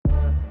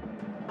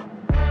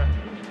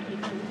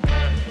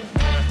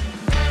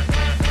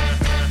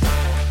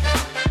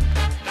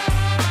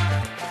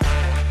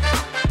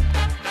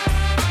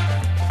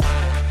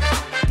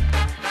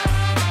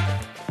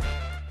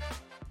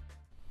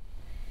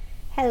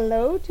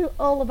hello to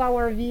all of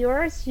our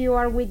viewers. You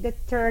are with the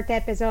third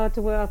episode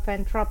of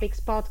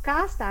Entropics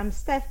podcast. I'm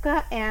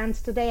Stefka, and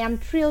today I'm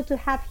thrilled to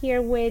have here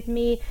with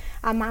me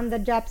Amanda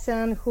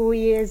Jobson, who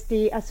is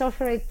the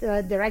Associate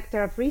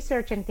Director of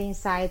Research and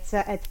Insights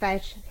at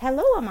Fetch.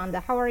 Hello, Amanda.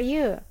 How are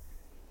you?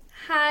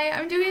 Hi,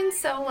 I'm doing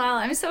so well.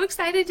 I'm so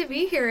excited to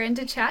be here and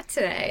to chat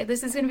today.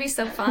 This is going to be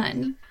so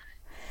fun.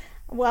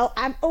 Well,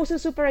 I'm also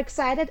super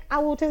excited. I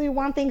will tell you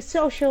one thing,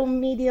 social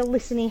media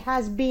listening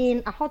has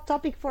been a hot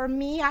topic for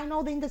me. I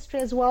know the industry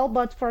as well,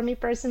 but for me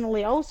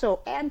personally also.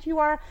 And you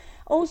are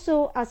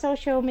also a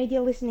social media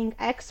listening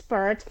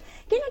expert.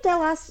 Can you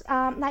tell us,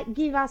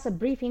 give us a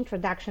brief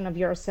introduction of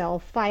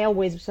yourself? I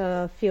always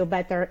feel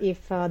better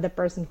if the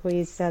person who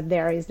is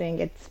there is doing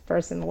it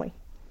personally.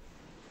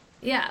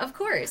 Yeah, of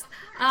course.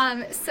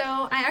 So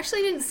I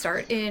actually didn't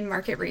start in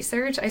market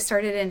research. I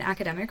started in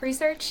academic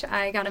research.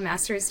 I got a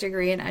master's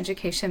degree in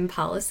education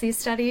policy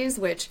studies,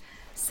 which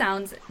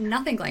sounds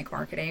nothing like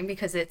marketing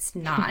because it's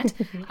not.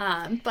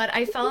 But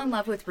I fell in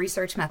love with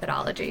research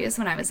methodologies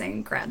when I was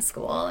in grad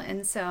school.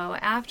 And so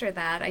after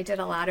that, I did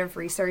a lot of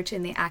research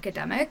in the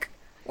academic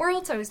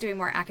world. So I was doing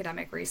more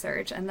academic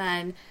research. And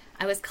then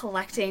I was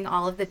collecting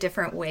all of the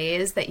different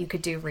ways that you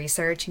could do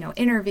research,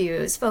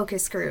 interviews,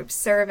 focus groups,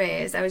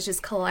 surveys. I was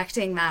just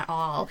collecting that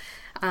all.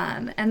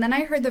 And then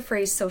I heard the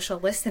phrase social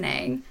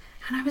listening,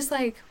 and I was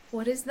like,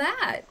 what is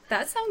that?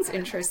 That sounds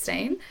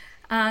interesting.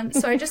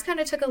 So I just kind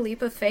of took a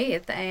leap of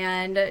faith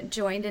and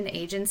joined an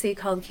agency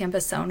called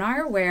Campus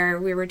Sonar,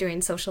 where we were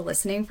doing social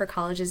listening for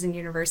colleges and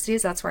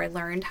universities. That's where I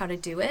learned how to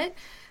do it.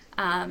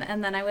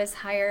 And then I was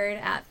hired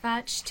at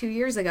Fetch 2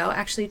 years ago,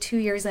 actually 2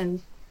 years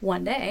and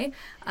one day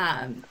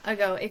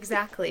ago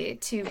exactly,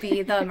 to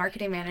be the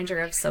marketing manager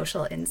of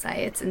social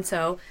insights. And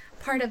so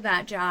part of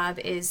that job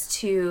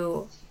is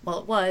it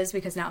was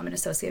because now I'm an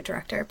associate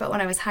director, but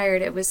when I was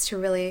hired, it was to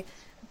really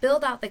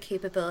build out the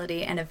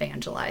capability and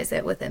evangelize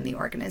it within the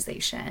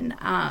organization.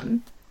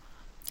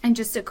 And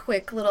just a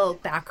quick little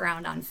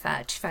background on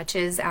Fetch. Fetch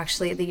is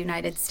actually the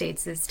United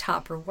States'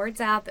 top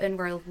rewards app, and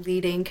we're a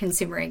leading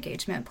consumer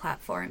engagement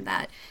platform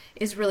that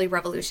is really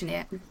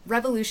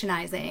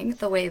revolutionizing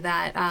the way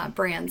that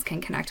brands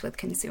can connect with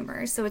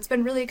consumers. So it's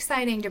been really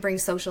exciting to bring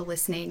social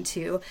listening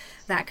to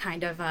that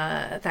kind of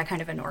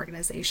an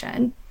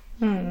organization.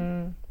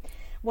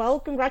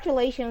 Well,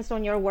 congratulations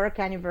on your work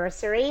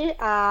anniversary.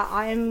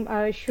 I'm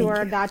Thank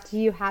sure you. that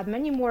you have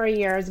many more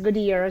years, good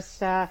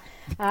years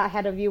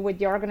ahead of you with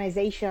the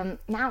organization.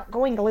 Now,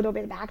 going a little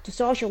bit back to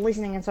social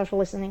listening and social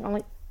listening,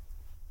 only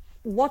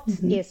what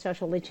is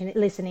social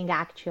listening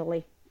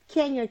actually?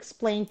 Can you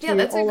explain Yeah, to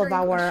that's a all of great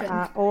our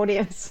question.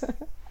 audience?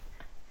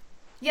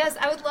 Yes,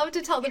 I would love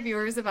to tell the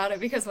viewers about it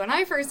because when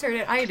I first heard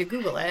it, I had to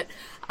Google it.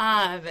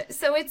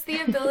 So it's the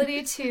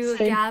ability to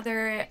Same.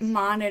 gather,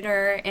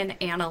 monitor, and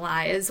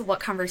analyze what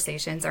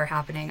conversations are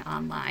happening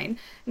online.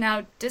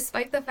 Now,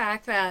 despite the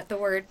fact that the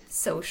word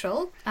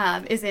social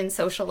is in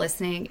social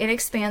listening, it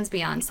expands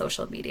beyond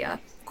social media.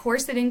 Of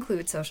course, it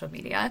includes social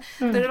media,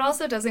 but it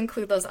also does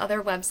include those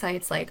other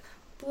websites like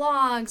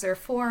blogs or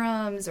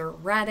forums or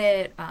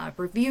Reddit,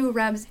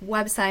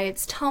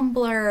 websites,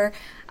 Tumblr,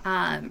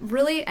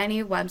 really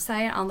any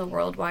website on the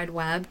World Wide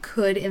Web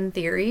could, in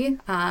theory,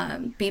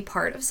 be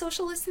part of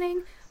social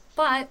listening.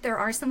 But there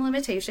are some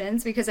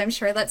limitations because I'm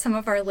sure that some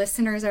of our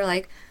listeners are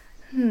like,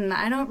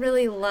 I don't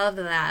really love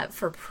that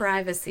for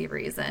privacy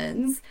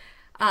reasons.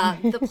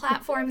 The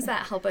platforms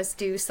that help us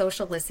do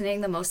social listening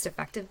the most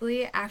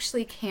effectively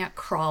actually can't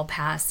crawl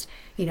past,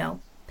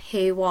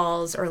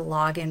 paywalls or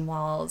login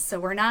walls. So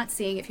we're not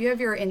seeing, if you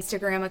have your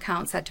Instagram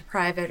account set to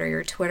private or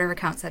your Twitter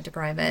account set to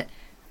private,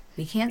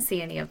 we can't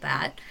see any of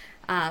that.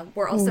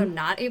 We're also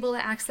not able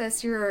to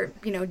access your,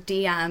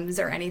 DMs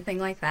or anything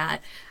like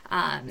that.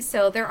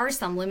 So there are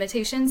some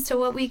limitations to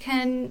what we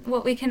can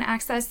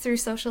access through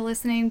social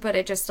listening, but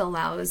it just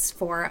allows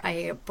for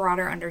a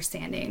broader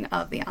understanding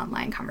of the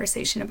online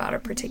conversation about a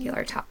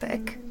particular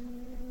topic.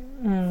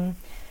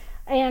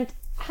 And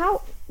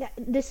how,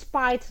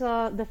 despite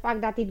the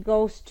fact that it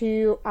goes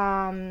to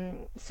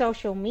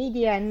social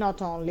media and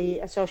not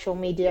only social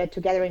media to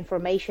gather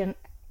information,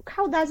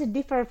 how does it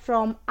differ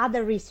from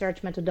other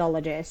research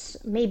methodologies?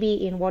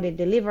 Maybe in what it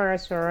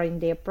delivers or in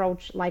the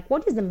approach, like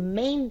what is the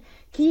main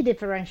key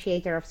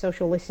differentiator of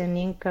social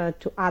listening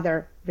to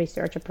other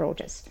research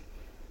approaches?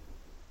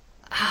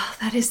 Oh,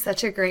 that is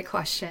such a great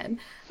question.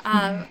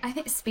 I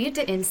think speed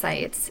to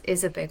insights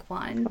is a big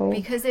one Oh.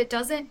 because it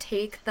doesn't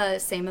take the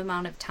same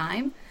amount of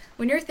time.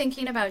 When you're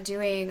thinking about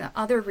doing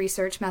other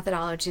research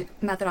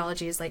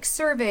methodologies like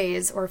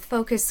surveys or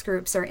focus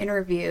groups or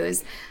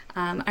interviews,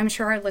 I'm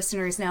sure our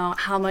listeners know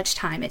how much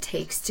time it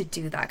takes to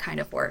do that kind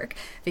of work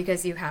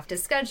because you have to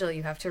schedule,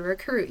 you have to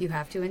recruit, you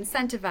have to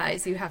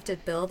incentivize, you have to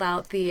build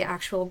out the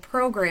actual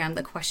program,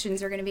 the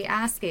questions you're going to be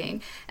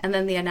asking, and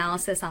then the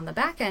analysis on the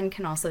back end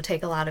can also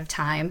take a lot of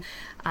time.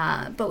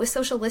 But with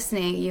social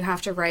listening, you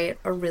have to write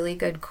a really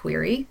good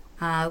query.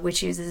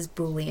 which uses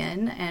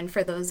Boolean. And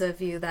for those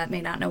of you that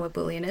may not know what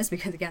Boolean is,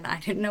 because again, I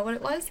didn't know what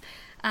it was,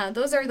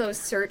 those are those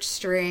search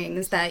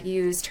strings that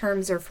use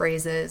terms or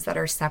phrases that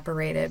are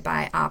separated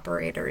by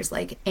operators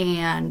like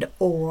and,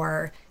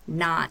 or,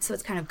 not. So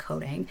it's kind of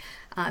coding.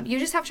 You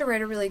just have to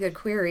write a really good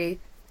query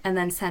and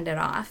then send it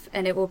off,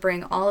 and it will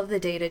bring all of the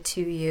data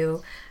to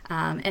you.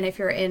 And if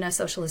you're in a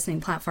social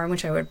listening platform,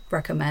 which I would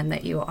recommend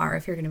that you are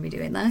if you're going to be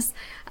doing this,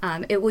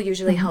 it will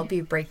usually help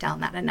you break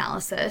down that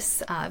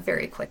analysis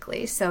very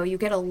quickly. So you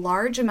get a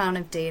large amount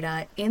of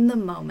data in the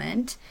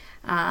moment,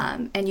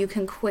 and you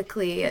can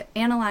quickly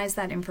analyze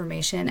that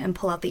information and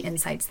pull out the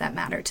insights that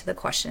matter to the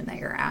question that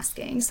you're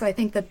asking. So I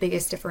think the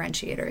biggest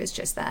differentiator is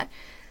just that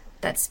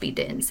speed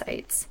to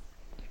insights.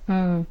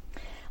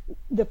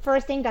 The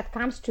first thing that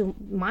comes to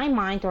my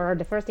mind, or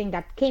the first thing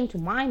that came to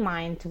my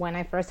mind when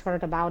I first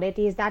heard about it,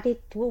 is that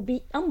it will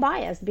be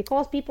unbiased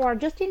because people are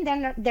just in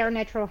their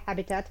natural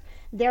habitat.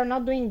 They're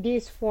not doing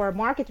this for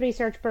market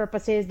research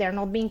purposes. They're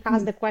not being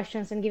asked the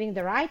questions and giving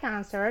the right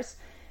answers.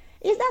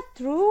 Is that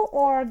true,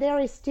 or there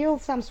is still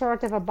some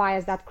sort of a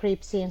bias that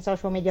creeps in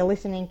social media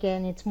listening,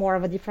 and it's more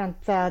of a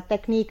different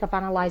technique of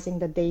analyzing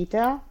the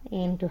data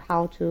into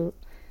how to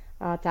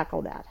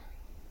tackle that?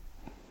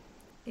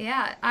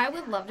 Yeah, I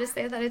would love to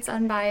say that it's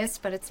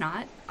unbiased, but it's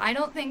not. I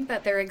don't think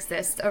that there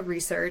exists a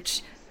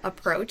research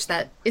approach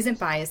that isn't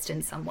biased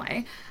in some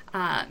way.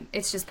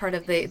 It's just part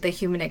of the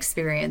human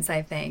experience,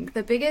 I think.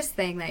 The biggest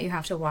thing that you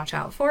have to watch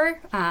out for,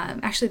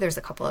 actually, there's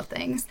a couple of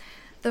things.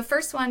 The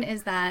first one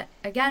is that,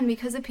 again,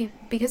 because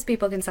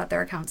people can set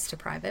their accounts to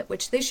private,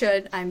 which they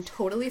should, I'm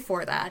totally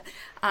for that.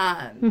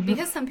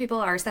 Because some people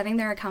are setting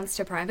their accounts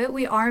to private,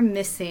 we are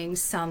missing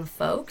some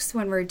folks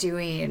when we're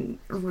doing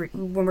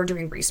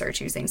research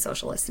using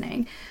social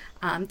listening.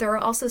 There are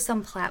also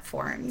some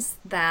platforms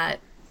that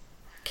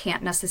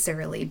can't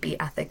necessarily be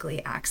ethically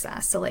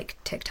accessed. So like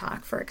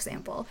TikTok, for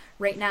example.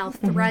 Right now,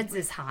 Threads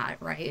is hot,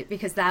 right?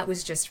 Because that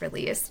was just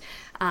released.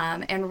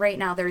 And right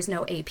now there's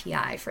no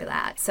API for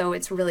that. So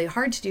it's really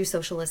hard to do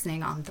social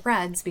listening on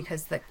Threads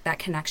because that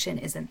connection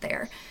isn't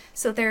there.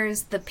 So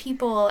there's the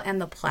people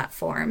and the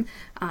platform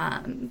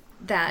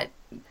that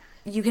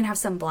you can have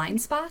some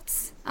blind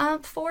spots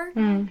for.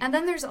 And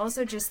then there's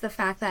also just the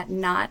fact that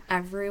not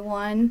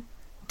everyone,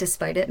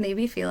 despite it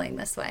maybe feeling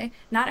this way,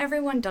 not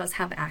everyone does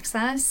have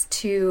access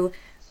to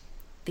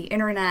the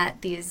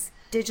internet, these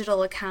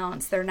digital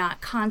accounts. They're not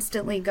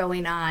constantly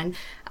going on.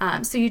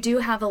 So you do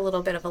have a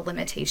little bit of a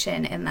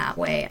limitation in that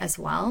way as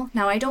well.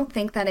 Now, I don't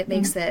think that it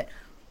makes it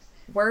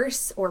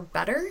worse or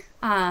better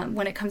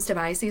when it comes to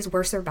biases,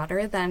 worse or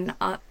better than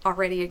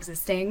already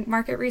existing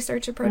market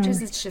research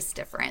approaches. It's just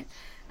different.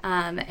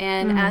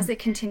 And as it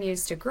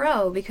continues to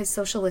grow, because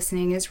social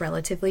listening is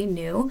relatively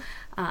new,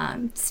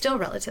 still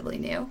relatively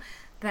new,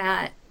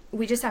 that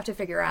we just have to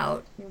figure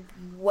out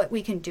what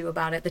we can do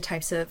about it, the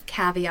types of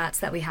caveats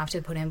that we have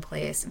to put in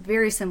place,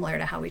 very similar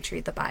to how we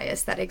treat the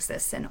bias that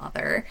exists in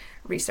other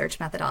research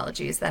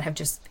methodologies that have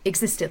just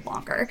existed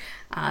longer.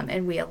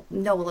 And we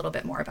know a little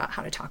bit more about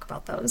how to talk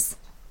about those.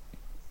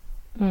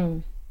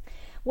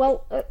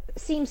 Well,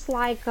 seems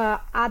like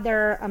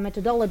other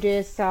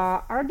methodologies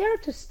are there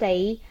to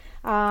stay,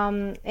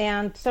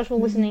 and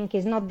social listening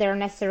is not there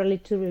necessarily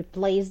to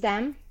replace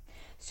them.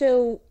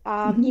 So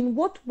in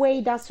what way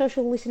does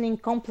social listening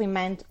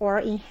complement or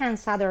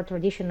enhance other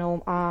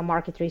traditional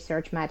market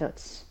research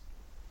methods?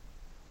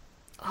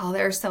 Oh,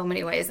 there are so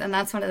many ways. And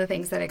that's one of the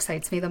things that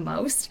excites me the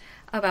most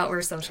about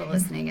where social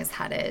listening is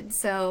headed.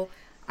 So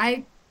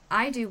I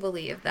do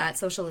believe that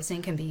social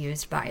listening can be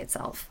used by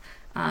itself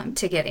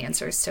to get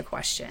answers to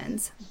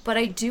questions. But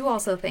I do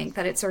also think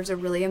that it serves a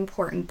really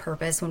important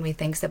purpose when we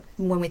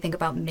think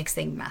about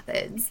mixing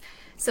methods.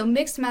 So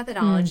mixed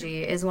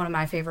methodology is one of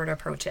my favorite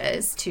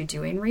approaches to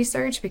doing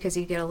research because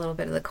you get a little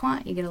bit of the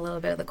quant, you get a little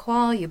bit of the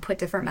qual, you put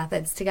different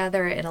methods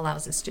together, it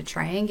allows us to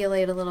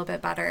triangulate a little bit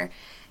better.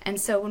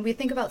 And so when we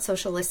think about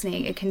social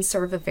listening, it can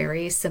serve a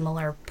very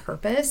similar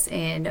purpose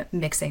in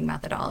mixing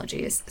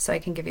methodologies. So I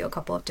can give you a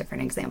couple of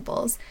different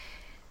examples.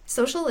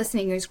 Social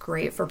listening is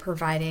great for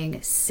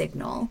providing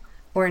signal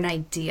or an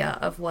idea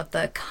of what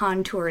the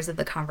contours of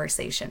the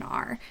conversation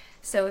are.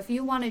 So if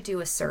you want to do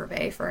a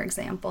survey, for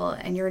example,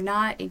 and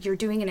you're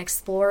doing an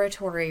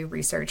exploratory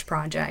research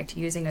project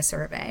using a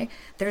survey,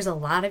 there's a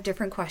lot of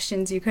different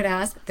questions you could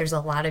ask. There's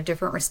a lot of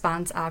different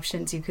response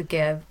options you could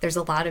give. There's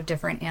a lot of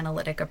different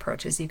analytic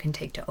approaches you can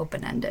take to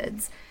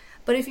open-endeds.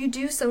 But if you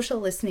do social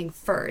listening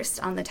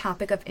first on the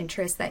topic of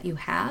interest that you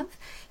have,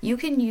 you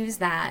can use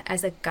that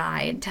as a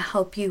guide to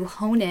help you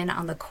hone in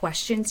on the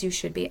questions you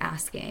should be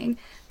asking,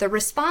 the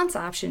response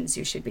options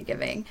you should be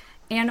giving,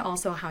 and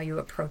also how you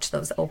approach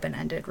those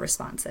open-ended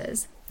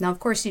responses. Now, of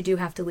course, you do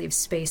have to leave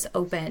space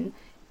open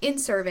in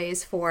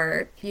surveys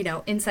for,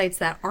 insights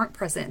that aren't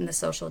present in the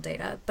social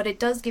data, but it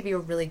does give you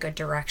a really good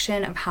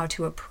direction of how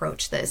to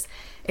approach this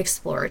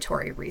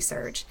exploratory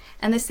research.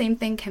 And the same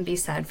thing can be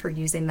said for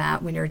using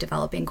that when you're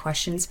developing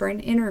questions for an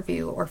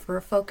interview or for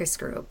a focus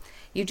group.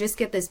 You just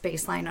get this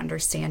baseline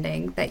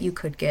understanding that you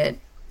could get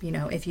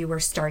if you were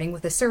starting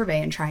with a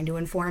survey and trying to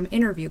inform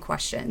interview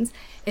questions,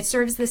 it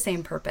serves the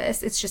same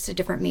purpose. It's just a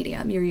different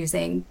medium. You're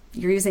using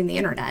the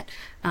internet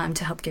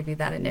to help give you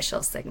that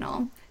initial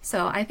signal.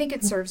 So I think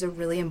it serves a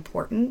really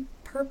important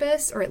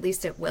purpose, or at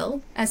least it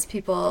will, as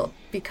people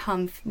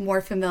become more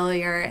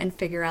familiar and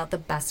figure out the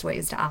best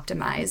ways to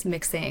optimize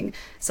mixing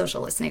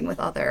social listening with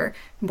other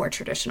more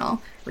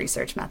traditional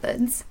research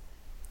methods.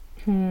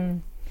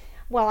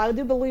 Well, I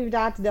do believe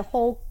that the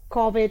whole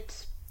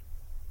COVID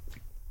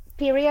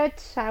period,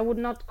 I would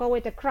not call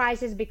it a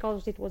crisis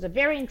because it was a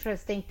very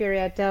interesting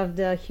period of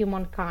the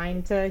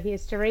humankind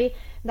history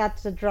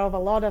that drove a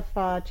lot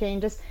of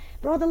changes,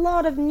 brought a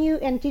lot of new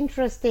and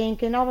interesting,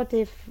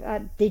 innovative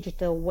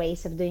digital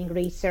ways of doing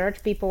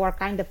research. People were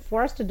kind of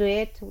forced to do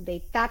it.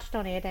 They touched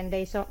on it and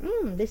they saw,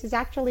 this is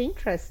actually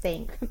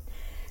interesting.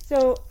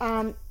 So,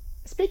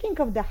 speaking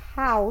of the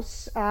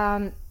house,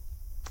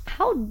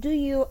 how do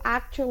you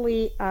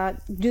actually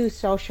do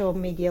social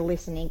media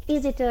listening?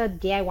 Is it a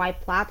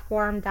DIY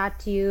platform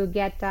that you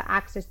get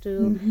access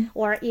to,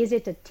 or is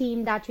it a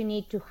team that you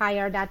need to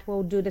hire that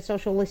will do the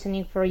social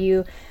listening for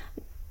you?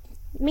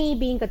 Me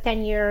being a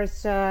 10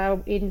 years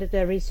in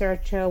the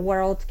research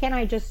world, can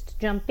I just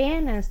jump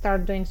in and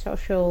start doing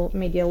social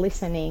media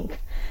listening?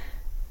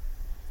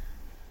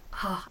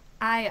 Oh,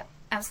 I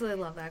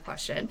absolutely love that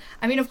question.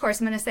 I mean, of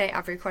course, I'm going to say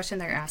every question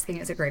that you're asking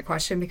is a great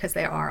question because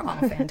they are all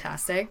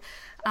fantastic.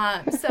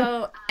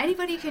 So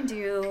anybody can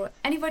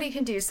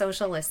do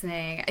social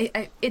listening.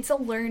 It's a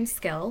learned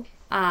skill.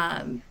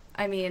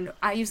 I mean,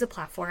 I use a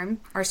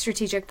platform. Our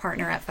strategic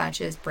partner at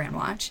Fetch is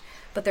Brandwatch,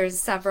 but there's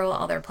several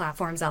other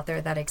platforms out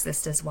there that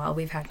exist as well.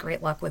 We've had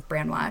great luck with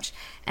Brandwatch,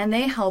 and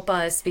they help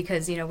us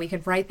because, we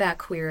can write that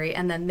query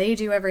and then they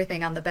do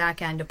everything on the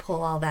back end to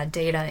pull all that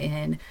data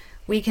in.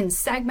 We can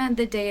segment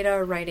the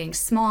data, writing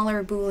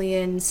smaller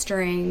Boolean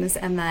strings,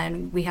 and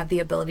then we have the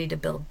ability to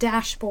build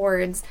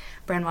dashboards.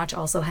 Brandwatch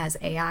also has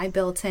AI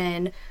built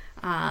in,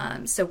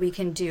 so we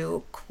can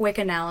do quick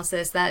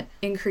analysis that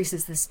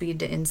increases the speed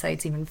to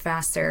insights even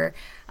faster,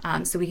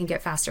 so we can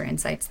get faster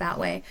insights that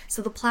way.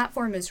 So the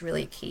platform is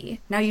really key.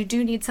 Now, you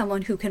do need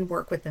someone who can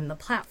work within the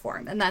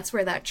platform, and that's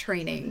where that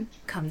training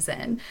comes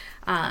in.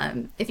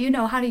 If you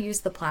know how to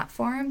use the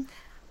platform,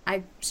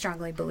 I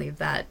strongly believe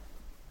that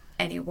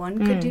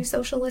anyone could do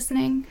social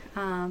listening.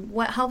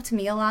 What helped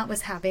me a lot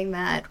was having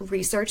that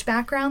research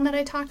background that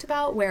I talked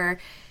about, where,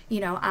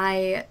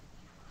 I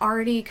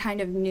already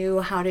kind of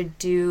knew how to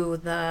do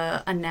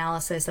the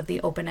analysis of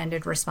the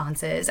open-ended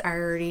responses. I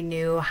already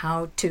knew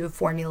how to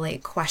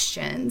formulate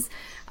questions.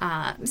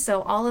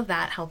 So all of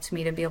that helped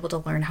me to be able to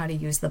learn how to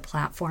use the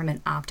platform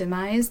and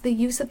optimize the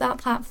use of that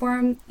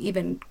platform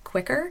even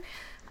quicker.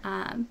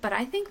 But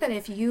I think that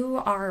if you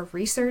are a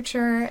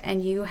researcher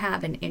and you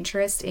have an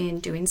interest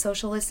in doing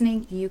social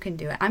listening, you can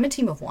do it. I'm a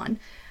team of one,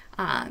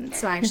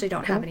 so I actually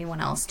don't have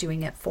anyone else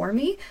doing it for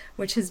me,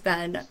 which has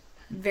been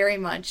very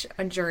much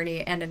a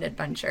journey and an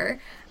adventure.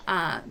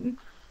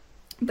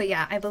 But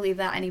yeah, I believe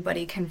that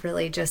anybody can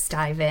really just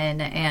dive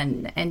in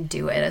and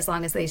do it as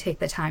long as they take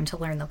the time to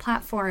learn the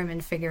platform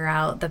and figure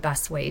out the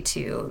best way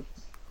to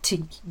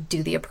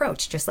do the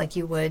approach, just like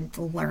you would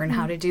learn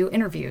how to do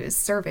interviews,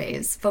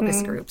 surveys,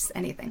 focus groups,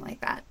 anything like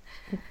that.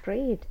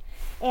 Great.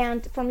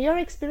 And from your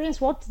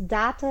experience, what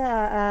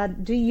data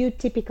do you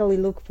typically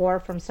look for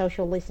from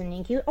social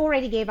listening? You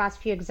already gave us a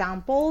few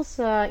examples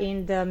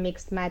in the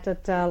mixed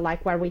method,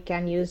 like where we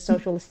can use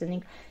social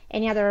listening.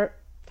 Any other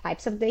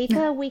types of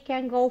data we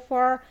can go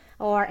for,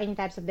 or any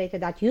types of data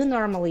that you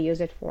normally use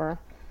it for?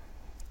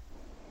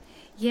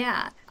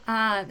 Yeah.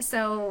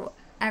 So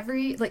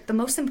the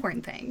most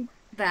important thing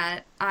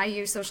that I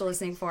use social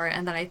listening for,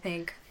 and that I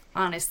think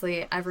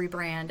honestly every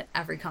brand,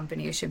 every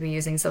company should be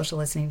using social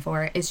listening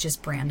for, is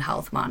just brand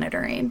health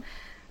monitoring,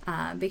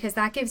 because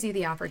that gives you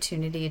the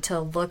opportunity to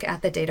look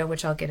at the data,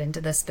 which I'll get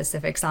into the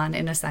specifics on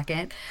in a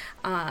second,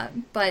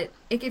 but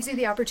it gives you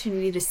the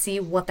opportunity to see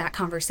what that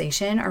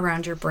conversation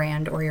around your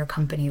brand or your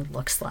company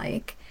looks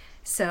like.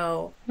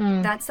 So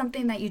that's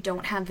something that you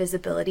don't have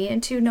visibility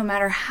into. No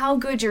matter how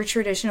good your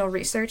traditional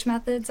research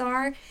methods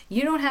are,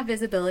 you don't have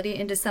visibility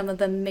into some of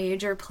the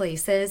major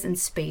places and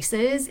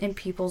spaces in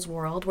people's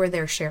world where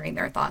they're sharing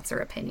their thoughts or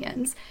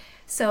opinions.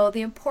 So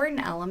the important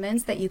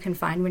elements that you can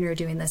find when you're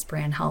doing this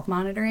brand health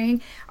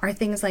monitoring are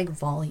things like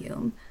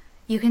volume.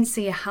 You can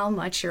see how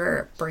much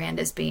your brand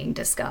is being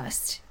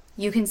discussed.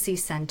 You can see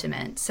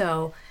sentiment.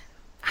 So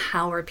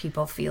how are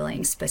people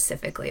feeling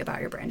specifically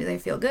about your brand? Do they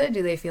feel good?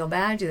 Do they feel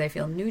bad? Do they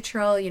feel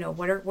neutral?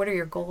 What are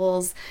your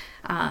goals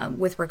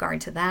with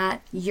regard to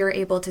that? You're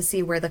able to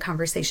see where the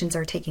conversations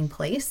are taking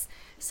place.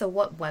 So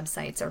what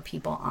websites are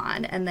people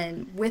on? And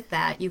then with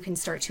that, you can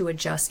start to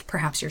adjust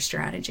perhaps your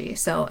strategy.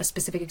 So a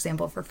specific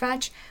example for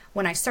Fetch,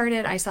 when I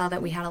started, I saw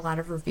that we had a lot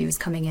of reviews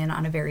coming in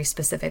on a very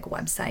specific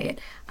website.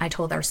 I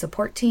told our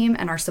support team,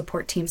 and our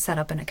support team set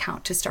up an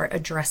account to start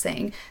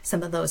addressing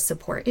some of those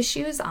support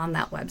issues on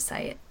that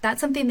website.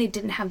 That's something they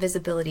didn't have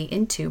visibility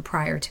into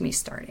prior to me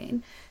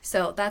starting.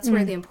 So that's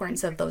where the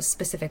importance of those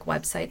specific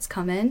websites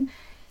come in.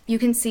 You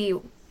can see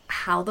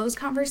how those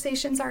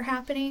conversations are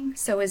happening.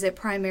 So is it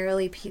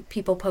primarily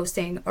people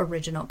posting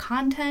original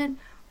content?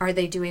 Are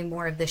they doing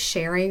more of the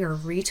sharing or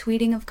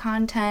retweeting of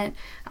content?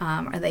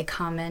 Are they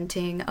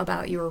commenting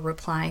about you or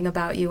replying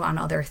about you on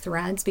other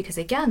threads? Because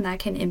again, that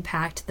can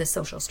impact the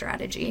social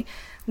strategy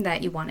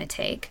that you want to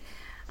take.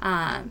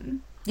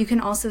 You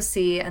can also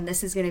see, and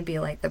this is going to be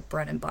like the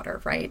bread and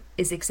butter, right?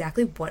 Is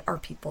exactly what are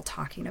people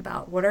talking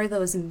about? What are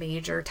those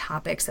major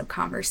topics of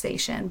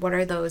conversation? What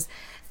are those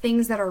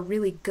things that are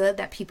really good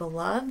that people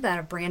love that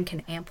a brand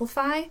can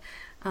amplify?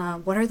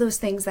 What are those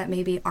things that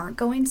maybe aren't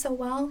going so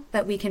well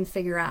that we can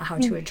figure out how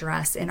to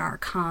address in our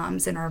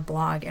comms, in our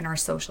blog, in our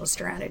social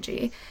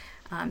strategy?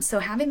 So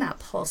having that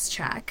pulse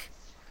check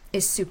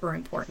is super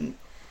important.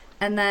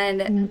 And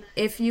then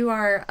if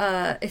you're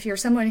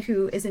someone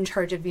who is in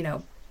charge of,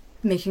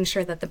 making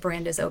sure that the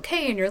brand is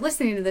okay and you're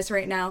listening to this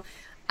right now,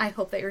 I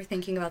hope that you're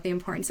thinking about the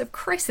importance of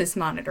crisis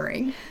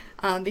monitoring,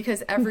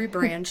 because every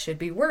brand should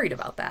be worried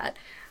about that.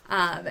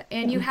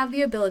 And you have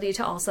the ability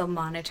to also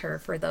monitor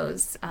for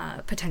those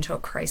potential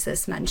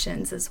crisis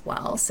mentions as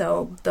well.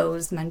 So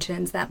those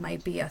mentions that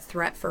might be a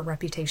threat for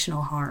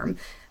reputational harm,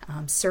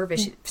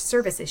 service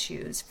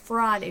issues,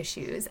 fraud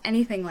issues,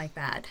 anything like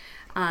that.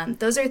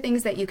 Those are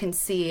things that you can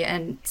see.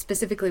 And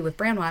specifically with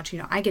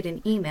Brandwatch, I get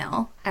an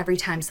email every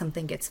time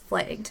something gets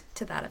flagged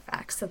to that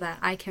effect, so that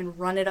I can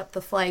run it up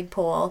the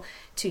flagpole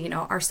to,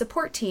 our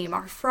support team,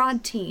 our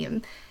fraud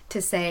team,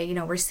 to say,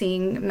 we're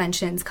seeing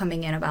mentions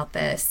coming in about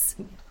this.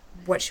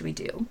 What should we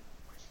do?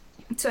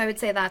 So I would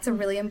say that's a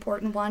really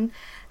important one.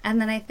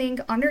 And then I think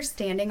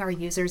understanding our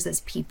users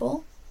as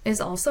people is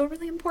also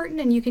really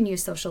important. And you can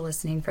use social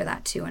listening for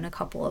that too in a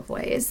couple of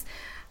ways.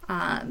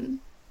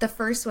 The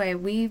first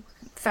way,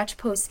 Fetch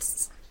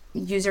posts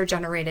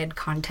user-generated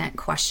content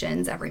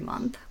questions every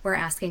month. We're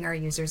asking our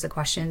users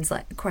questions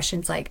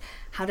like,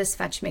 how does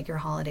Fetch make your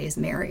holidays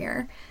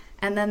merrier?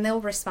 And then they'll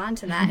respond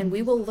to that, and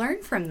we will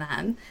learn from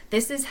them.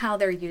 This is how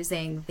they're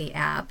using the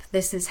app.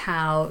 This is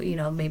how,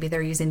 maybe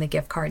they're using the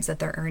gift cards that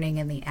they're earning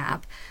in the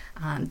app.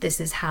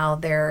 This is how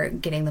they're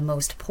getting the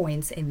most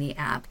points in the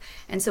app.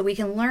 And so we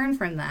can learn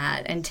from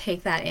that and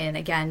take that in,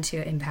 again,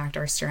 to impact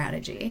our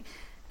strategy.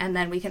 And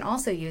then we can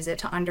also use it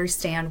to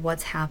understand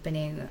what's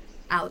happening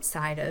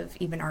outside of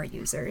even our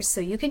users.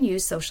 So you can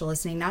use social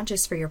listening not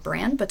just for your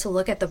brand, but to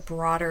look at the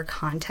broader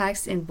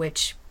context in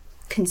which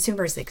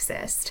consumers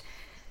exist.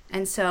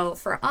 And so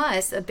for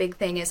us, a big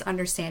thing is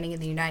understanding in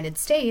the United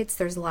States,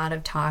 there's a lot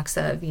of talks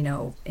of,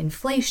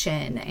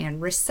 inflation and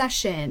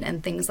recession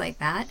and things like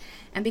that.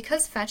 And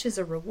because Fetch is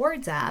a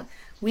rewards app,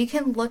 we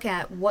can look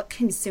at what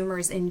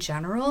consumers in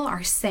general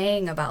are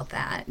saying about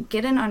that,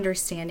 get an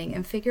understanding,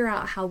 and figure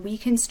out how we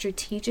can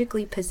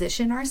strategically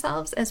position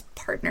ourselves as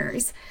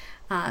partners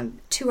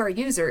to our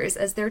users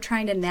as they're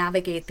trying to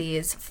navigate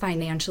these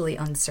financially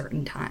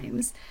uncertain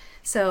times.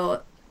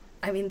 So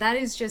that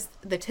is just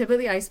the tip of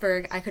the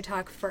iceberg. I could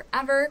talk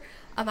forever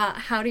about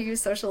how to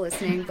use social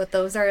listening, but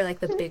those are like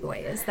the big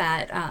ways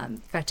that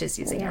Fetch is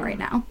using it right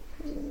now.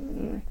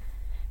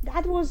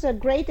 That was a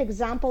great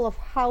example of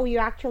how you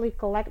actually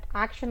collect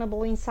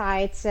actionable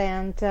insights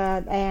and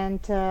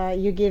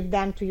you give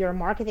them to your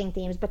marketing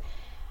teams. But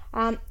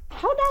how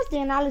does the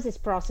analysis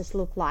process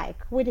look like?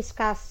 We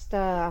discussed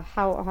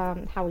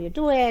how you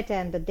do it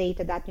and the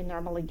data that you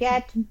normally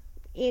get.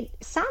 It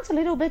sounds a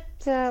little bit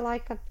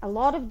like a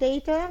lot of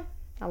data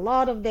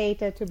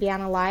to be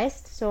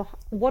analyzed. So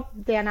what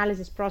the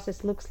analysis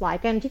process looks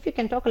like, and if you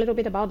can talk a little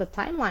bit about the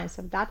timelines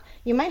of that.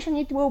 You mentioned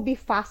it will be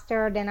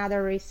faster than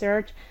other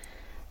research.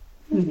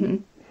 Mm-hmm.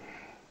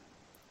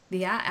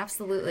 Yeah,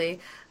 absolutely.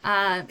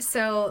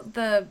 So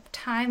the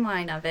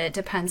timeline of it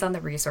depends on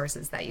the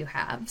resources that you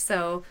have.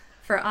 So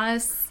for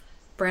us,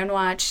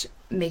 Brandwatch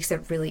makes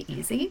it really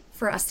easy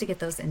for us to get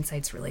those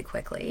insights really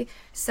quickly.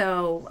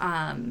 So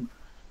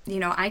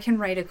I can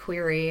write a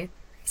query,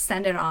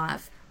 send it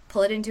off,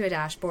 pull it into a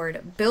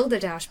dashboard, build a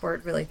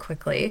dashboard really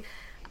quickly,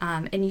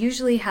 and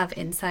usually have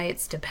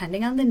insights.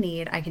 Depending on the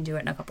need, I can do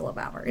it in a couple of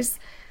hours.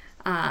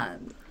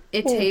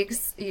 It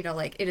takes, it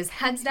is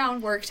heads down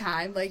work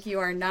time. Like, you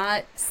are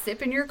not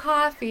sipping your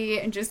coffee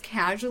and just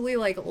casually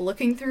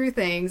looking through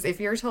things. If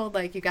you're told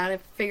you got to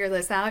figure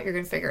this out, you're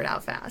going to figure it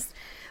out fast.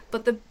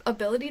 But the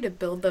ability to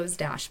build those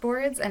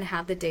dashboards and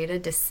have the data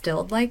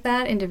distilled like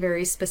that into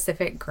very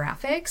specific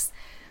graphics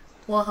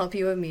will help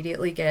you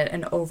immediately get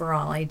an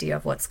overall idea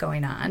of what's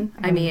going on.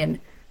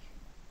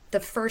 The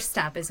first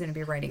step is going to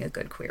be writing a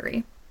good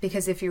query,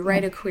 because if you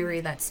write a query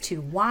that's too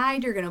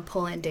wide, you're going to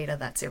pull in data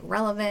that's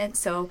irrelevant.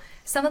 So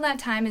some of that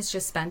time is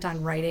just spent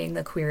on writing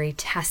the query,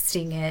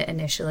 testing it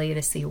initially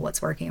to see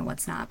what's working and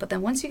what's not. But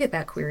then once you get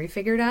that query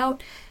figured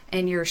out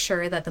and you're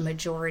sure that the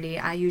majority,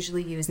 I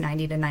usually use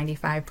 90 to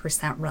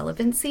 95%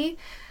 relevancy.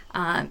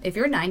 If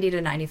you're 90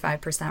 to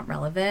 95%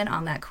 relevant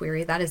on that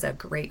query, that is a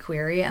great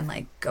query,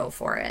 and go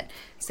for it.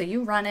 So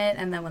you run it,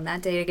 and then when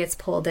that data gets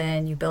pulled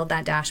in, you build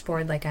that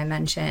dashboard like I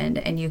mentioned,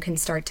 and you can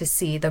start to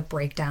see the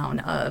breakdown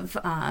of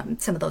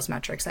some of those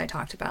metrics I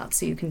talked about.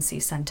 So you can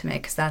see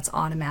sentiment, because that's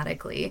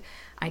automatically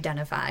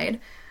identified.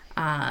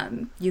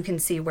 You can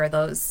see where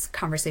those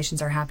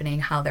conversations are happening,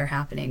 how they're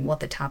happening, what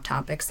the top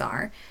topics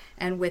are.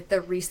 And with the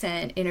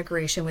recent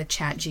integration with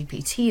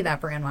ChatGPT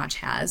that Brandwatch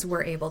has,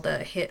 we're able to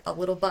hit a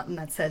little button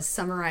that says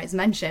summarize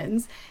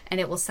mentions,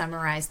 and it will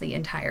summarize the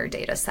entire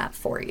data set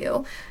for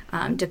you,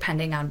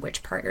 depending on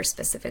which part you're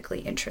specifically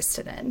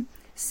interested in.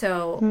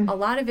 So a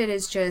lot of it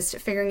is just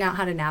figuring out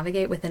how to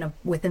navigate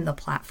within the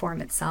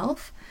platform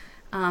itself.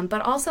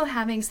 But also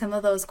having some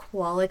of those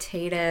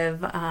qualitative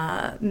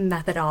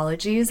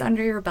methodologies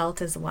under your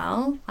belt as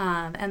well.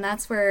 And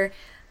that's where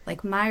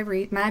like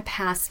my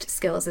past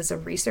skills as a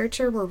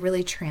researcher were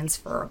really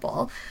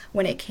transferable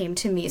when it came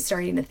to me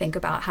starting to think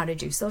about how to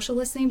do social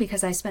listening,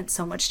 because I spent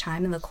so much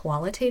time in the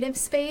qualitative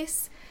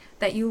space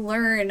that you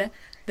learn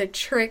the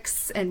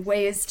tricks and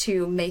ways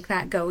to make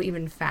that go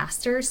even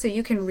faster. So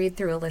you can read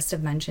through a list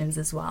of mentions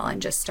as well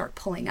and just start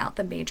pulling out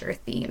the major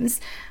themes,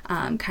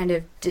 kind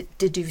of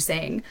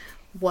deducing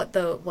what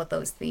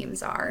those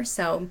themes are.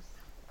 So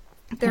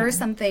there are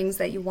some things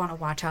that you want to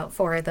watch out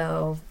for,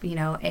 though. You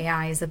know,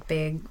 AI is a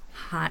big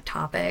hot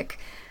topic,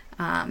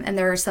 and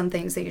there are some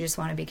things that you just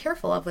want to be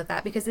careful of with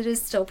that, because it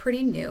is still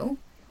pretty new.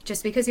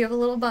 Just because you have a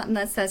little button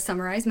that says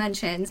summarize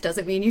mentions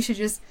doesn't mean you should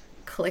just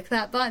click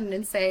that button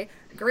and say,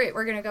 great,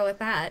 we're going to go with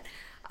that.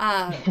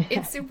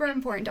 It's super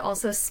important to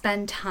also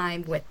spend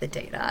time with the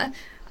data.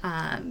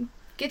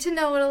 Get to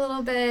know it a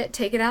little bit,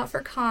 take it out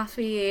for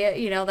coffee,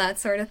 you know, that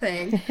sort of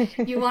thing.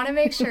 You want to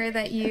make sure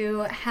that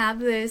you have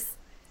this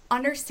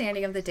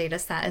understanding of the data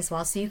set as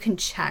well, so you can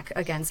check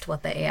against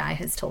what the AI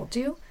has told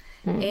you.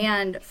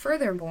 And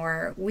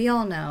furthermore, we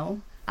all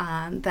know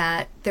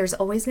that there's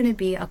always going to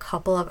be a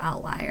couple of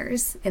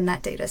outliers in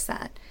that data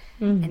set.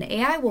 And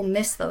AI will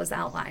miss those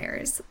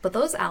outliers, but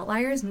those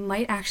outliers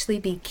might actually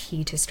be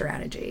key to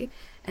strategy.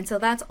 And so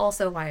that's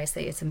also why I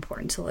say it's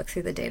important to look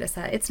through the data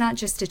set. It's not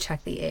just to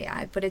check the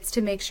AI, but it's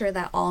to make sure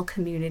that all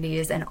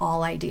communities and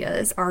all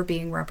ideas are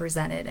being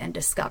represented and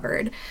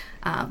discovered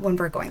when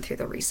we're going through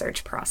the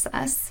research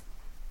process.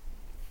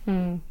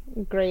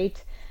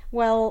 Great.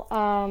 Well,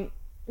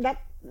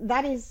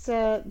 that is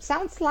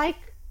sounds like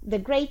the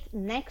great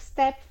next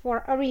step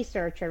for a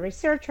researcher.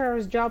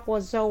 Researcher's job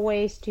was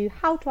always to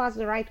how to ask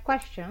the right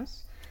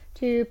questions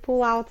to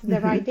pull out the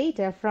right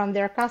data from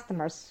their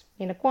customers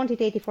in a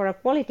quantitative or a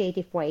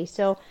qualitative way.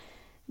 So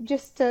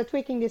just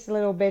tweaking this a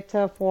little bit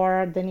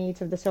for the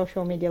needs of the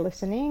social media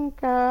listening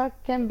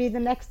can be the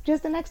next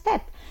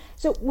step.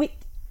 So with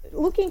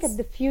looking at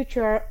the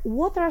future,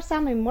 what are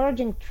some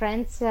emerging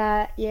trends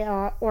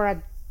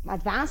or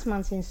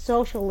advancements in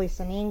social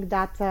listening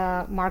that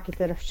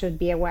marketers should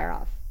be aware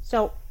of?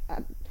 So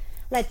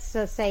let's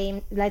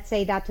say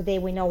that today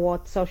we know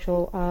what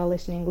social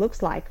listening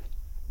looks like.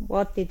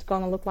 What it's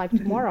going to look like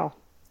tomorrow?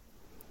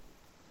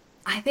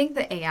 I think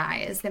the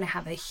AI is going to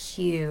have a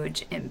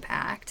huge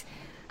impact.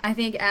 I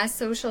think as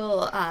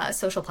social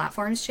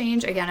platforms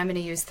change, again, I'm going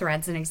to use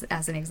Threads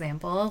as an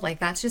example. Like,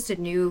 that's just a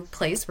new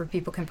place where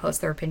people can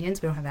post their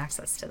opinions. We don't have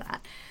access to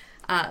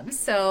that.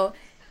 So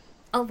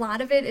a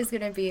lot of it is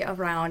going to be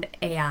around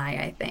AI,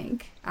 I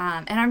think.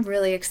 And I'm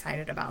really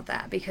excited about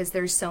that because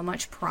there's so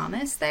much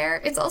promise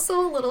there. It's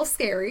also a little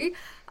scary,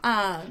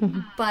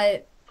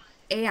 but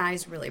AI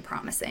is really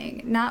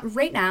promising. Not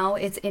right now,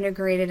 it's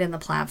integrated in the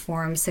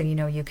platform, so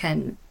you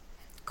can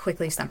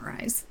quickly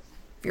summarize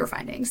your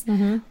findings.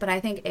 But I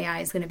think AI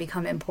is going to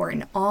become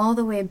important all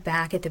the way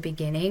back at the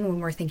beginning when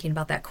we're thinking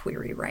about that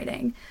query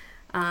writing.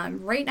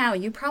 Right now,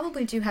 you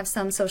probably do have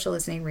some social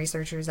listening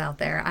researchers out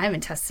there. I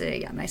haven't tested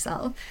it yet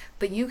myself,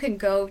 but you can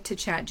go to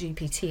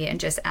ChatGPT and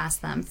just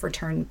ask them for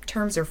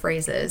terms or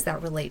phrases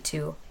that relate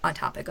to a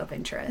topic of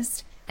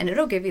interest. And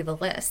it'll give you the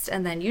list.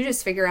 And then you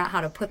just figure out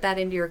how to put that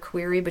into your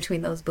query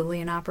between those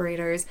Boolean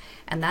operators,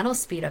 and that'll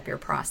speed up your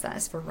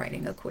process for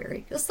writing a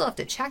query. You'll still have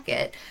to check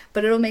it,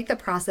 but it'll make the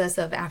process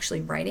of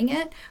actually writing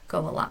it go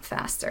a lot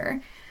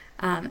faster.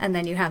 And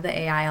then you have the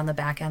AI on the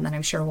back end that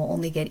I'm sure will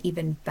only get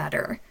even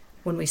better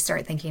when we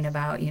start thinking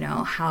about,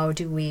 how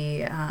do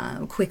we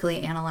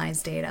quickly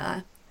analyze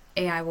data.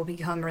 AI will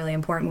become really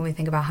important when we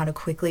think about how to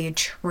quickly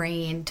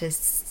train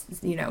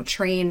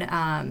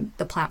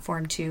the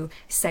platform to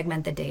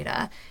segment the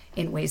data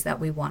in ways that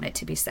we want it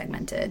to be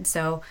segmented.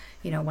 So,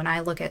 when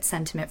I look at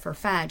sentiment for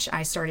fetch,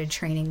 I started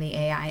training the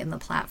AI in the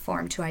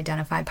platform to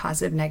identify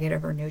positive,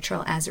 negative, or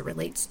neutral as it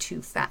relates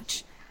to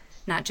fetch,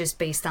 not just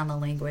based on the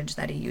language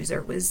that a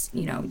user was,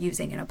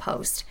 using in a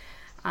post.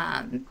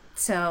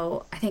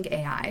 So I think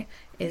AI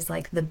is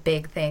like the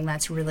big thing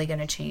that's really going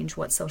to change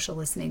what social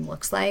listening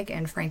looks like,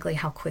 and frankly,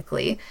 how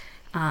quickly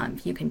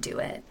you can do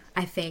it.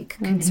 I think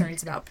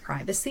concerns about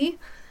privacy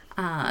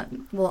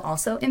will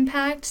also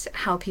impact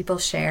how people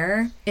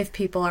share. If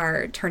people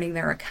are turning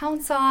their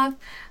accounts off,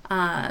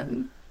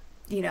 the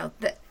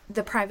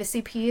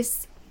privacy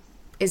piece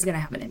is going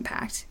to have an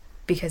impact.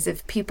 Because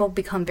if people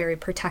become very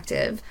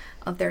protective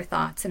of their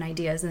thoughts and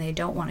ideas and they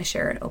don't want to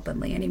share it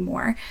openly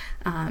anymore,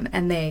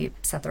 and they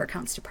set their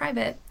accounts to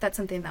private, that's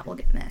something that will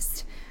get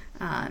missed.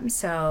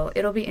 So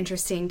it'll be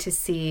interesting to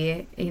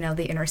see,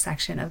 the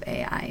intersection of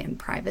AI and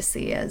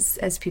privacy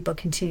as people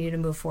continue to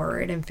move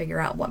forward and figure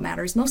out what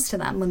matters most to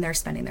them when they're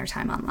spending their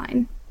time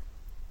online.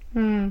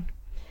 Hmm.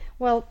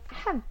 Well,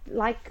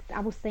 I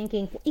was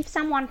thinking, if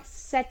someone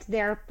set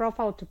their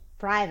profile to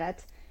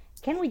private,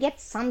 can we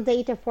get some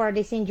data for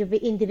this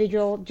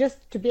individual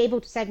just to be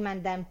able to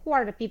segment them? Who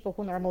are the people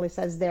who normally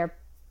says their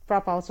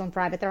profiles on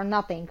private or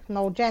nothing?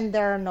 No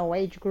gender, no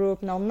age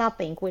group, no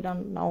nothing. We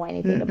don't know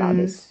anything about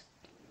this.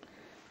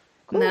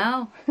 Cool.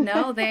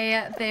 No,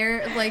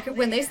 they're like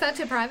when they set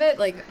to private,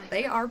 like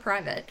they are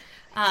private.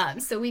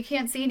 So we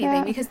can't see anything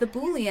Yeah. because the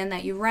Boolean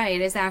that you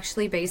write is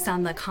actually based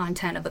on the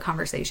content of the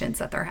conversations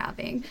that they're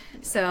having.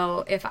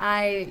 So if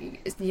I,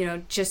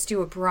 just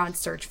do a broad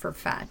search for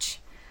fetch,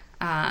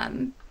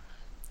 um,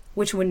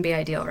 which wouldn't be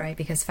ideal, right?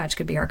 Because fetch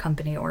could be our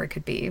company or it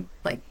could be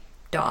like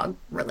dog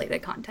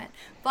related content.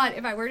 But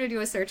if I were to do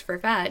a search for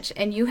fetch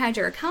and you had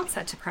your account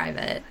set to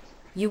private,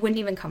 you wouldn't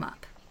even come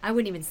up. I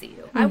wouldn't even see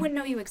you. I wouldn't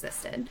know you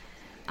existed.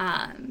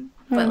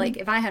 But like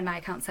if I had my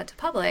account set to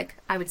public,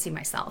 I would see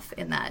myself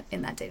in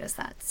that data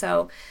set.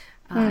 So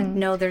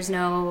no, there's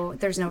no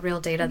real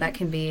data that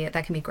can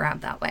be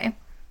grabbed that way.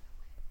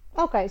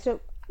 Okay, so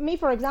me,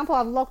 for example,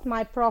 I've locked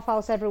my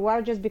profiles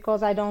everywhere just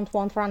because I don't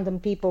want random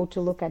people to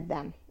look at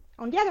them.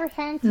 On the other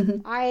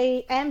hand,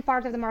 I am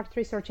part of the market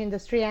research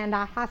industry and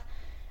I have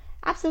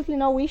absolutely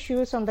no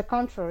issues. On the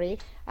contrary,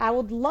 I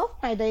would love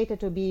my data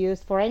to be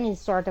used for any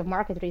sort of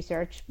market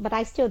research, but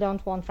I still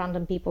don't want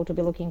random people to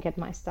be looking at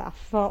my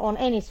stuff on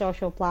any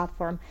social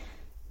platform.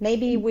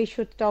 Maybe we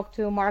should talk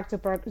to Mark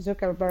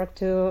Zuckerberg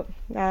to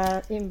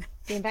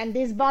invent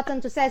this button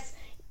to says,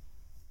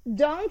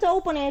 don't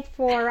open it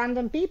for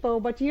random people,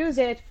 but use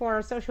it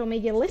for social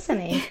media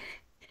listening.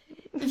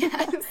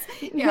 Yes.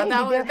 Yeah,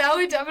 Maybe that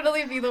would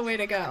definitely be the way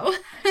to go.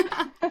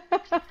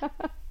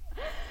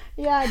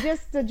 yeah,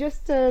 just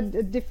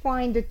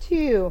define the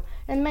two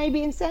and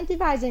maybe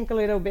incentivizing a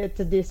little bit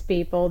to these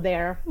people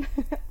there.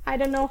 I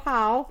don't know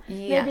how.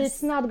 Maybe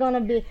it's Yes. not gonna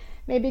be.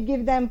 Maybe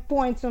give them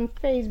points on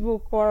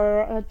Facebook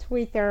or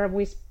Twitter.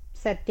 We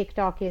said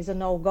TikTok is a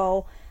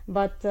no-go,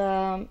 but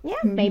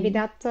yeah, maybe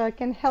that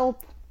can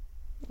help.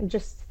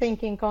 Just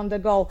thinking on the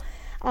go.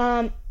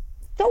 Um,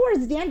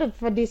 Towards the end of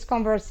this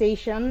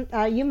conversation,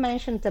 you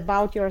mentioned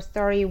about your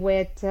story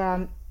with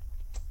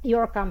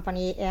your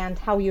company and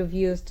how you've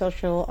used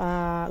social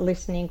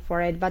listening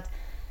for it. But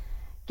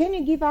can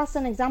you give us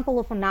an example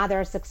of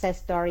another success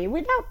story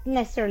without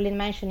necessarily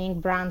mentioning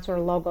brands or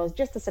logos,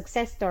 just a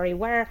success story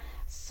where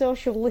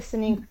social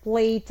listening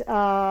played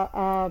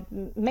a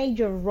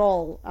major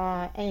role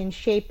in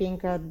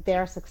shaping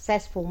their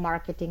successful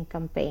marketing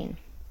campaign?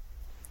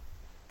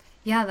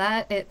 Yeah,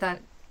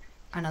 that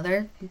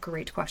another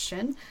great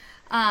question.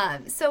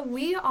 So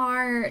we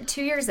are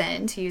 2 years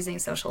into using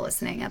social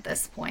listening at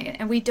this point,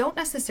 and we don't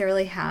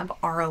necessarily have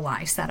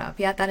ROI set up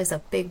yet. That is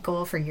a big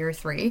goal for year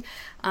three,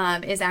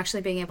 is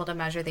actually being able to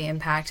measure the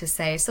impact to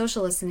say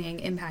social listening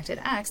impacted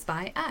X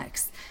by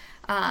X.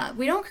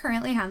 We don't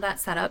currently have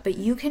that set up, but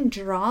you can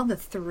draw the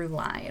through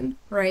line,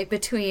 right,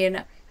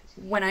 between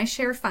when I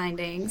share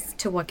findings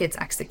to what gets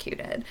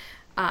executed,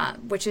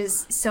 which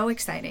is so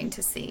exciting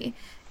to see.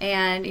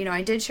 And,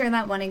 I did share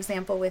that one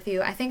example with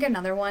you. I think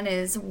another one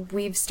is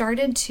we've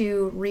started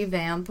to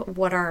revamp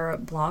what our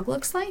blog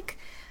looks like.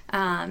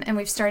 And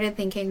we've started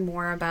thinking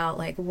more about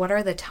like what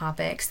are the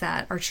topics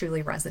that are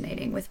truly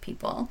resonating with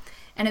people.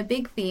 And a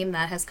big theme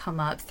that has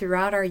come up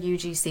throughout our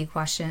UGC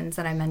questions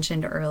that I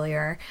mentioned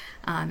earlier,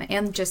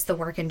 and just the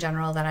work in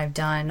general that I've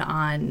done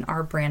on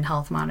our brand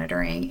health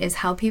monitoring, is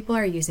how people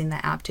are using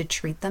the app to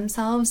treat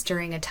themselves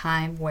during a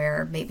time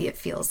where maybe it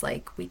feels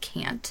like we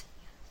can't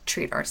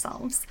treat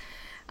ourselves.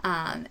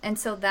 And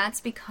so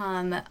that's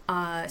become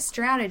a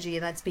strategy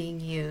that's being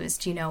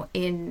used,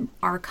 in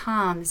our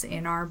comms,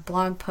 in our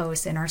blog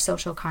posts, in our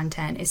social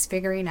content, is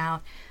figuring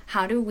out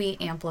how do we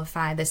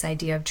amplify this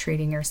idea of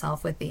treating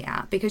yourself with the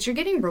app, because you're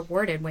getting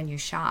rewarded when you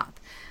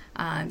shop.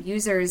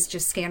 Users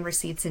just scan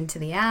receipts into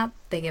the app.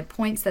 They get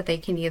points that they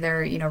can either,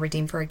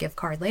 redeem for a gift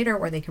card later,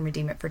 or they can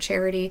redeem it for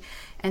charity.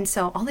 And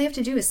so all they have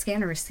to do is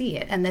scan a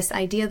receipt. And this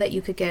idea that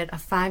you could get a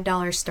 $5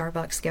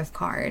 Starbucks gift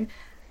card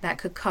that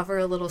could cover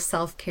a little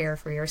self-care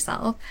for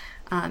yourself,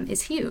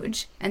 is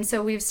huge. And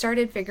so we've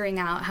started figuring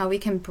out how we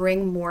can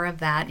bring more of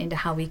that into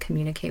how we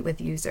communicate with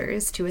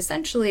users to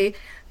essentially,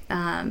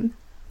 I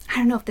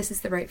don't know if this is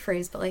the right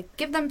phrase, but like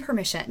give them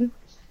permission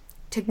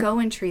to go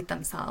and treat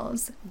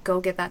themselves. Go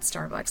get that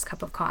Starbucks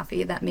cup of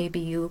coffee that maybe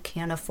you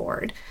can't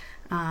afford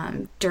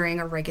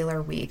during a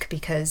regular week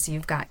because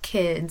you've got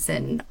kids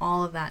and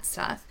all of that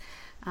stuff.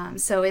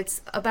 So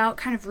it's about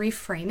kind of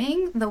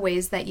reframing the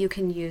ways that you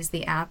can use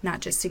the app,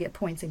 not just to get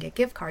points and get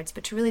gift cards,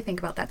 but to really think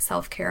about that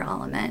self-care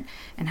element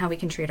and how we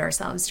can treat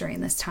ourselves during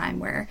this time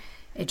where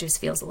it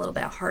just feels a little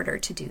bit harder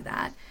to do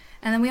that.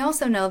 And then we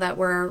also know that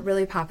we're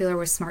really popular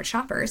with smart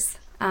shoppers.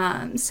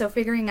 So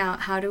figuring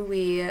out how do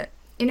we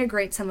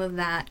integrate some of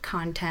that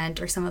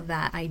content or some of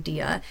that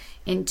idea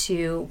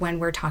into when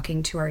we're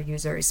talking to our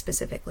users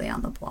specifically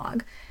on the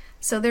blog.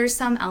 So there's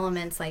some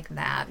elements like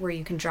that where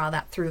you can draw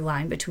that through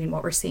line between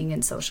what we're seeing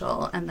in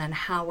social and then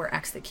how we're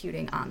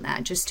executing on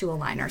that, just to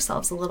align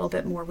ourselves a little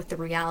bit more with the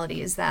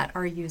realities that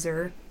our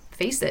user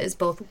faces,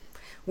 both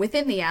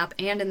within the app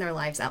and in their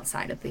lives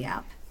outside of the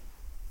app.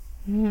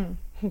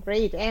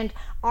 Great. And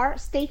are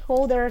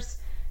stakeholders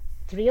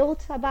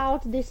thrilled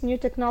about these new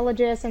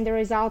technologies and the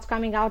results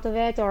coming out of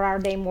it, or are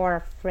they more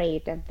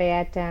afraid of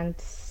it and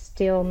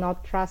still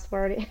not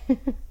trustworthy?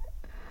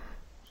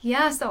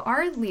 Yeah, so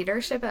our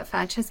leadership at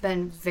Fetch has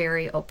been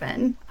very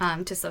open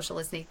to social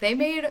listening. They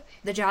made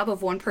the job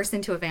of one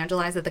person to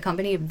evangelize at the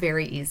company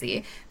very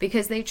easy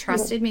because they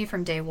trusted me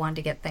from day one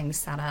to get things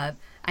set up.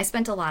 I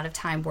spent a lot of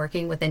time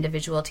working with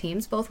individual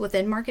teams, both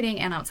within marketing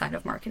and outside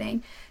of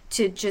marketing,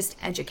 to just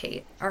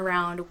educate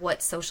around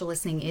what social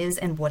listening is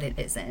and what it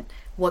isn't.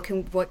 What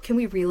can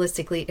we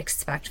realistically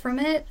expect from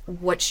it?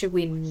 What should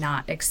we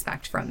not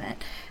expect from it?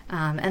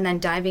 And then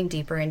diving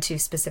deeper into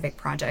specific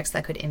projects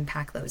that could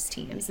impact those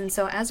teams. And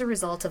so as a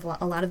result of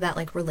a lot of that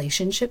like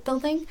relationship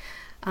building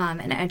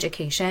and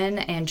education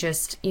and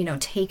just,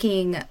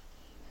 taking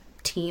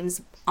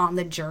teams on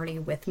the journey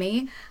with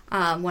me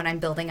when I'm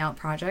building out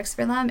projects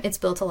for them, it's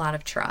built a lot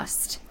of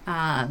trust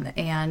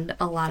and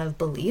a lot of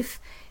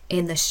belief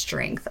in the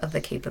strength of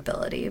the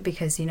capability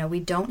because, we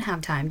don't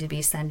have time to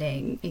be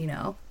sending,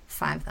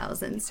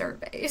 5,000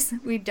 surveys.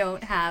 We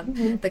don't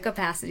have the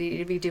capacity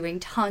to be doing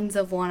tons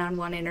of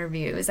one-on-one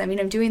interviews. I mean,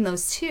 I'm doing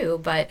those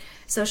too, but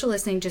social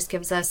listening just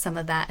gives us some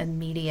of that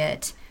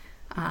immediate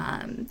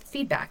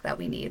feedback that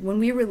we need. When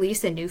we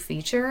release a new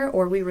feature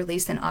or we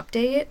release an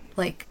update,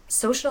 like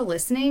social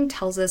listening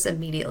tells us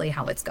immediately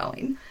how it's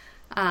going.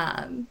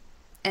 And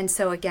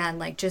so again,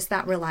 like just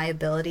that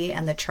reliability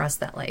and the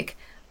trust that like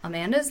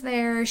Amanda's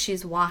there,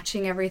 she's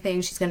watching everything,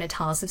 she's going to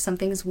tell us if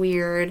something's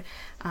weird.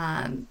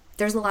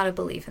 There's a lot of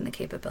belief in the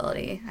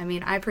capability. I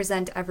mean, I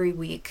present every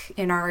week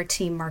in our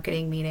team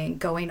marketing meeting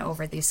going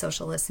over these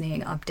social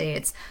listening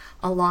updates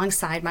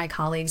alongside my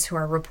colleagues who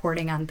are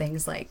reporting on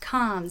things like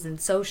comms and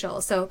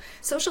social. So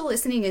social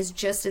listening is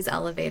just as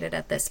elevated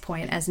at this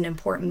point as an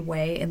important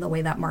way in the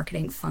way that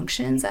marketing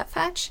functions at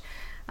Fetch.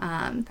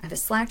 I have a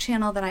Slack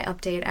channel that I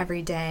update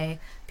every day.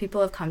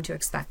 People have come to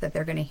expect that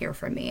they're going to hear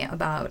from me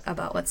about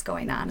what's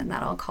going on and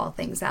that I'll call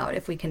things out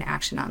if we can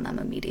action on them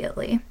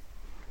immediately.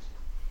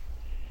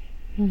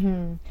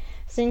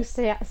 Seems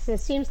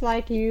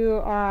like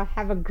you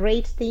have a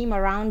great team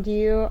around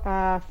you,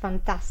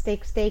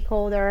 fantastic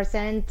stakeholders,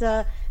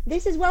 and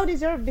this is well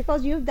deserved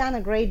because you've done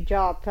a great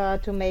job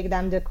to make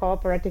them the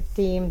cooperative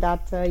team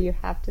that you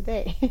have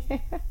today.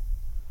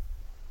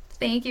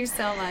 Thank you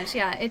so much.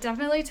 Yeah, it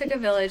definitely took a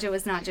village. It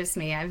was not just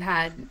me. I've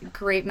had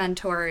great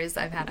mentors.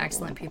 I've had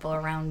excellent people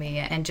around me.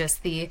 And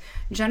just the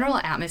general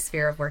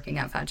atmosphere of working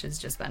at Fetch has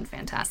just been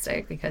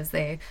fantastic because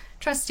they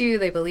trust you,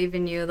 they believe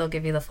in you, they'll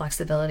give you the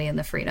flexibility and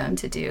the freedom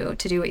to do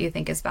what you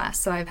think is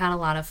best. So I've had a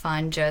lot of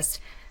fun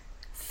just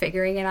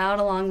figuring it out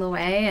along the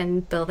way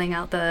and building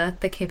out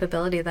the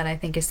capability that I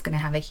think is going to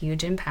have a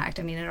huge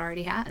impact. I mean, it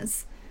already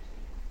has.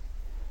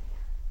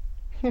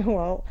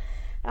 Well,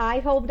 I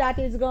hope that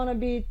it's going to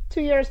be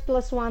 2 years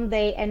plus one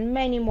day and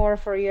many more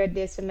for you at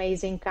this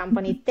amazing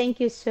company. Thank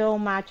you so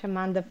much,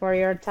 Amanda, for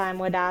your time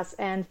with us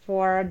and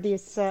for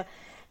this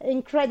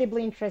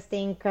incredibly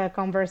interesting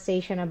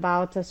conversation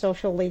about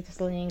social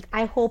listening.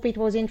 I hope it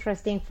was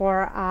interesting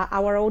for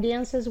our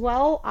audience as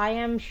well. I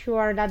am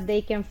sure that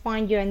they can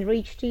find you and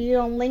reach to you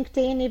on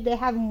LinkedIn if they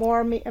have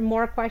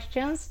more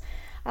questions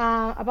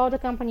about the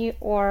company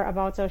or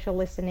about social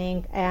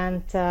listening,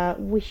 and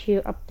wish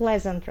you a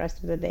pleasant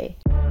rest of the day.